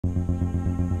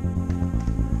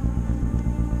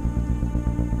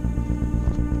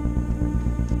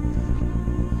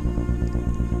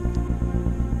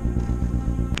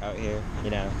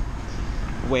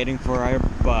waiting for our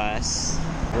bus.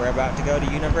 We're about to go to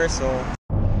Universal.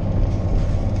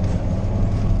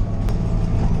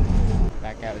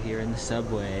 Back out here in the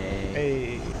subway.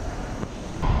 Hey.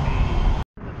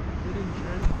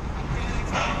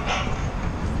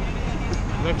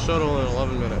 Next shuttle in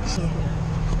 11 minutes.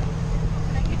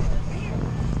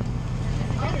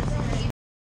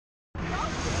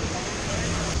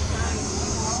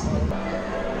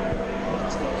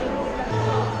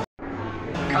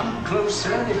 Come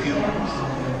closer if you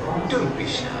want. Don't be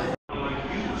shy.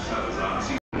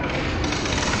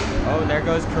 Oh, there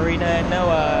goes Carina and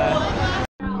Noah.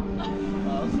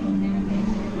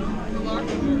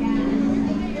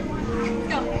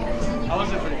 How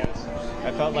was it for you guys?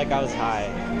 I felt like I was high.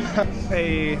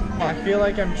 Hey, I feel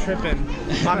like I'm tripping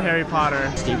on Harry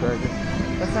Potter. Steve Burger.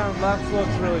 That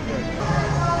looks really good.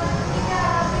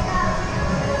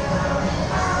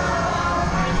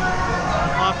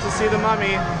 Off to see the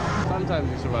mummy.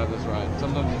 Sometimes you survive this ride,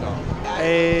 sometimes you don't.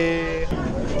 Hey.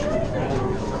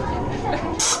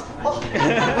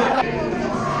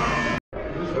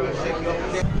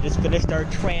 Just finished our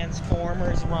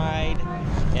Transformers ride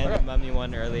and the mummy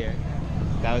one earlier.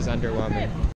 That was underwhelming.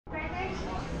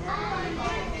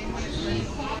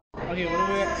 Okay, what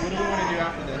do we want to do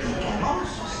after this?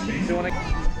 Do you want to?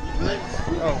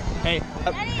 Oh, hey,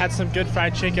 had some good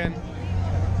fried chicken,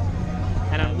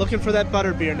 and I'm looking for that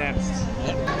butterbeer next.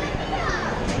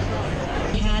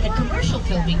 We had a commercial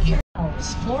filming here.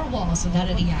 Four walls without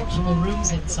any actual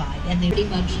rooms inside, and they pretty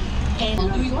much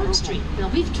on New York Street. Now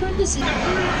we've turned this into.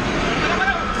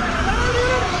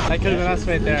 That could have been us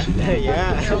right there.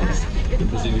 Yeah.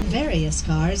 Various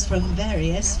cars from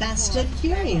various Fast and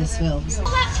Furious films.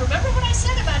 Left. Remember what I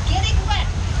said about getting wet,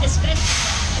 especially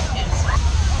like this.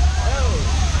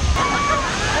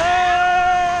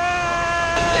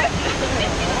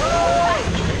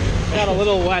 Got a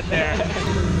little wet there.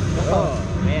 Oh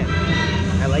man,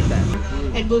 I like that.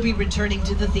 And we'll be returning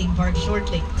to the theme park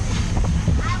shortly.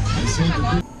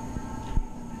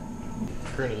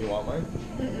 Carina, you want mine?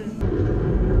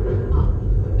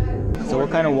 So what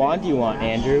kind of wand do you want,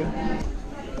 Andrew?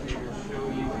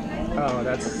 Oh,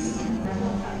 that's...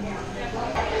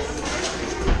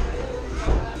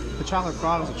 The chocolate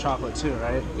frog is a chocolate too,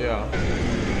 right? Yeah.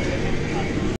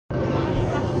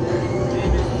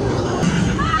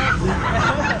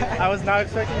 I was not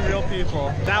expecting real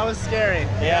people. That was scary.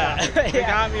 Yeah. They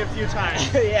got me a few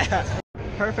times. Yeah.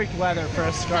 Perfect weather for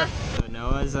a scarf. So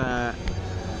Noah's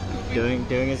doing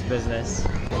his business.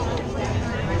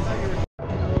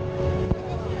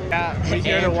 Yeah, we're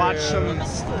here to watch some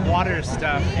water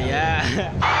stuff.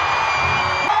 Yeah.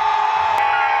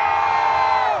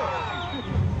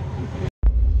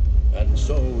 And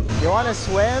so You want to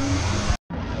swim?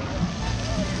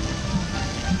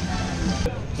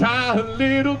 Try a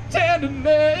little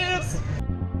tenderness.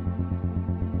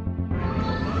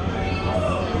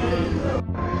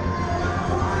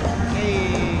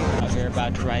 Hey. We're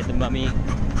about to ride the mummy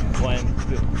one.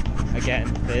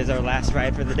 Again, this is our last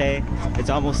ride for the day.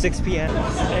 It's almost 6 p.m.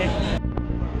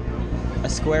 A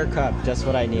square cup, just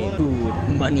what I need. Food,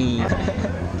 money.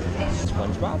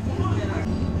 SpongeBob.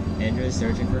 Andrew is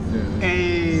searching for food.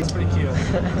 Hey, it's pretty cute.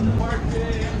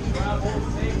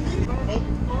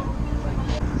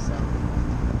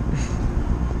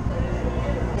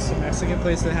 It's a Mexican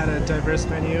place that had a diverse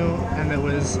menu and that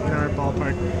was in our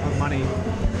ballpark of money.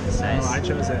 So Nice. I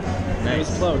chose it. It Nice.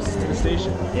 was close to the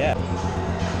station. Yeah.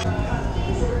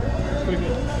 Pretty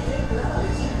good.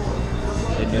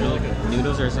 The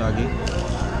noodles are soggy,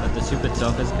 but the soup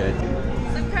itself is good.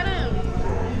 Some kind of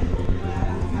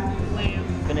lamb.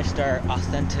 Finished our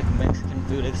authentic Mexican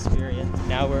food experience.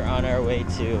 Now we're on our way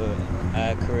to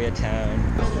Koreatown.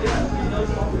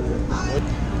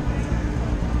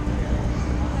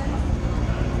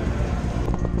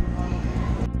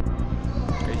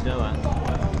 There's Noah.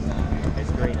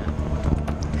 There's Carina.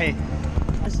 Hey,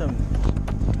 There's some.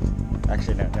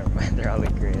 Actually, no, never mind. They're all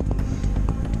in Korean.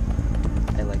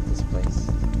 I like this place.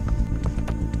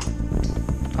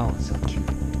 Oh, it's so cute.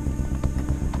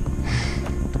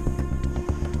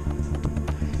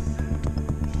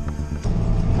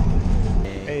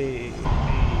 hey,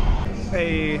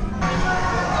 hey,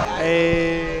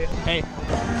 hey, hey,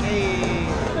 hey,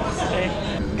 hey,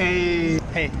 hey,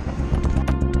 hey.